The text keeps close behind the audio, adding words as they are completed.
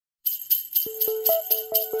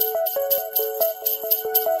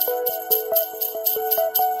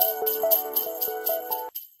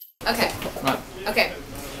Okay. Right. Okay.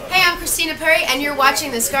 Hey, I'm Christina Perri, and you're watching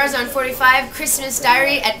the Scars on 45 Christmas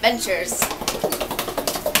Diary Adventures.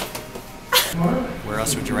 Where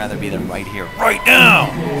else would you rather be than right here, right now?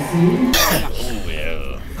 Oh,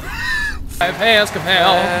 yeah. Hey, come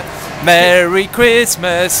here. Merry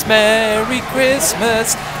Christmas, Merry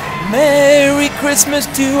Christmas, Merry Christmas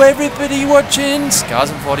to everybody watching Scars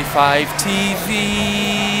on 45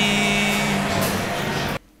 TV.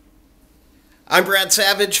 I'm Brad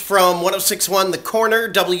Savage from 106.1 The Corner,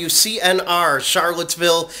 WCNR,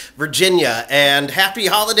 Charlottesville, Virginia. And happy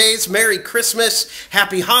holidays, Merry Christmas,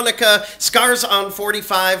 Happy Hanukkah, Scars on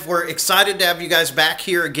 45. We're excited to have you guys back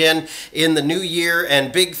here again in the new year,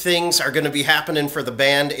 and big things are going to be happening for the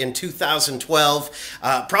band in 2012.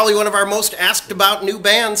 Probably one of our most asked about new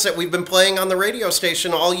bands that we've been playing on the radio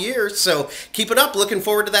station all year, so keep it up. Looking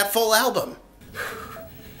forward to that full album.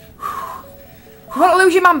 You want to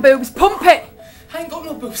lose your man boobs? Pump it! I ain't got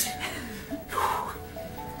no boobs.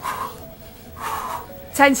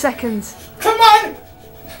 10 seconds. Come on!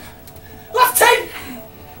 Last 10!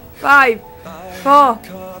 5, 4,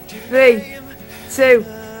 3, 2,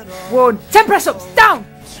 1. 10 press ups, down!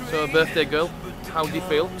 So, birthday girl, how do you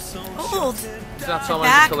feel? Old.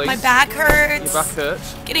 My back hurts. Your back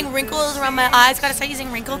hurts. Getting wrinkles around my eyes. Gotta start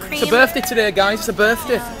using wrinkle cream. It's a birthday today, guys. It's a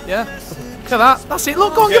birthday. Yeah. Look at that. That's it.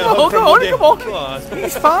 Look, go on, give him a hug. Come on.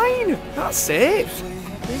 He's fine. That's safe. Look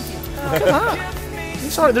at that.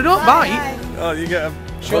 It's alright. They don't bite. Oh, you get a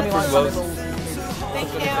Show me like well.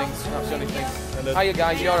 Thank you. That's the only thing. Hiya,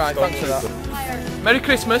 guys. You alright? Thanks for that. Merry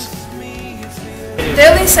Christmas.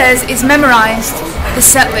 Darlene says it's memorised, the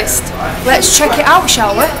set list. Let's check it out,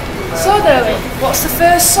 shall we? So, Darlene, what's the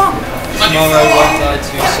first song? Tomorrow Won't Die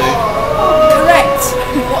Too Soon. Correct.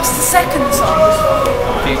 What's the second song?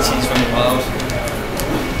 Beauties from the Wild.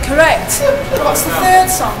 Correct. What's the third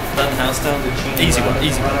song? That House Down. Easy one,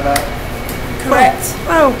 easy one. Correct.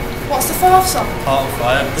 Oh. What's the fourth song? Heart of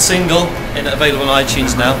Fire. The single, available on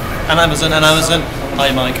iTunes now. And Amazon.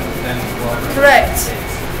 Hi, Mike. Correct.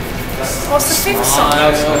 What's the fifth song?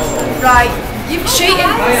 Right. You're cheating. I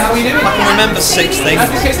can remember 6 things.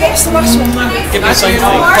 What's the last one? Give me something,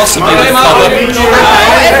 possibly the cover.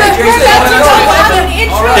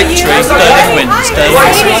 Victory, Burning Wednesday.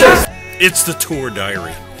 It's the tour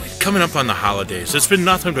diary. Coming up on the holidays. It's been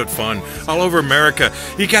nothing but fun all over America.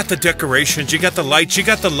 You got the decorations, you got the lights, you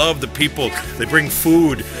got the love, the people. They bring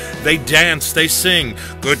food, they dance, they sing.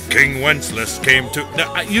 Good King Wenceslas came to...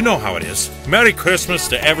 Now, you know how it is. Merry Christmas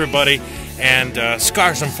to everybody, and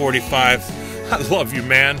Scars on 45. I love you,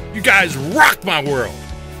 man. You guys rock my world.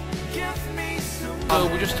 So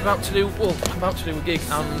we're just about to do a gig,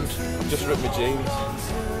 and I've just ripped my jeans.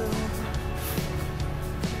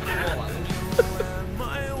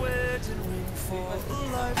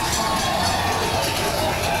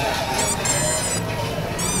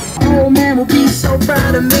 Oh man will be so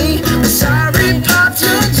proud of me. I'm sorry, Pops,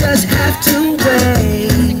 you'll just have to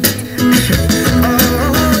wait.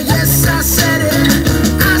 Oh yes, I said it,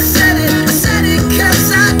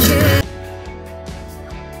 cause I can.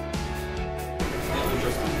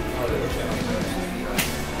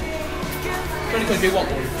 Only because you want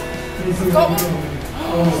one. Got one?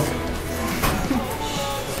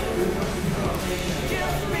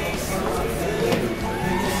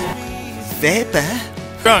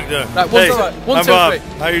 Drunk, though. Right, I'm Bob.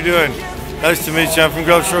 How you doing? Nice to meet you. I'm from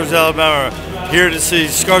Gulf Shores, Alabama. Here to see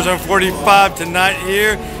Scars on 45 tonight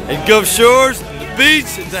here at Gulf Shores, the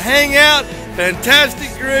beach, the hangout.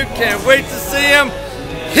 Fantastic group. Can't wait to see them.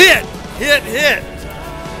 Hit.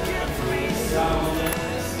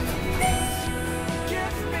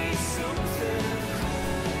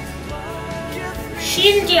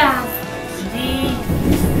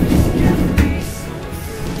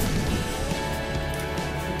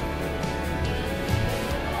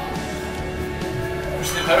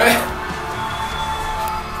 Christina Perri.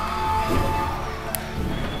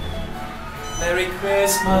 Merry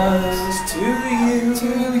Christmas to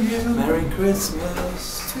you. Merry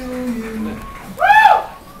Christmas to you.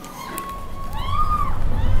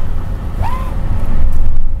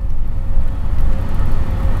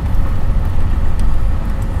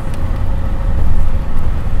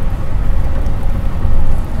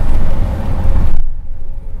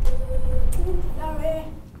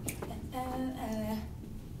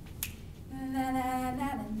 Na na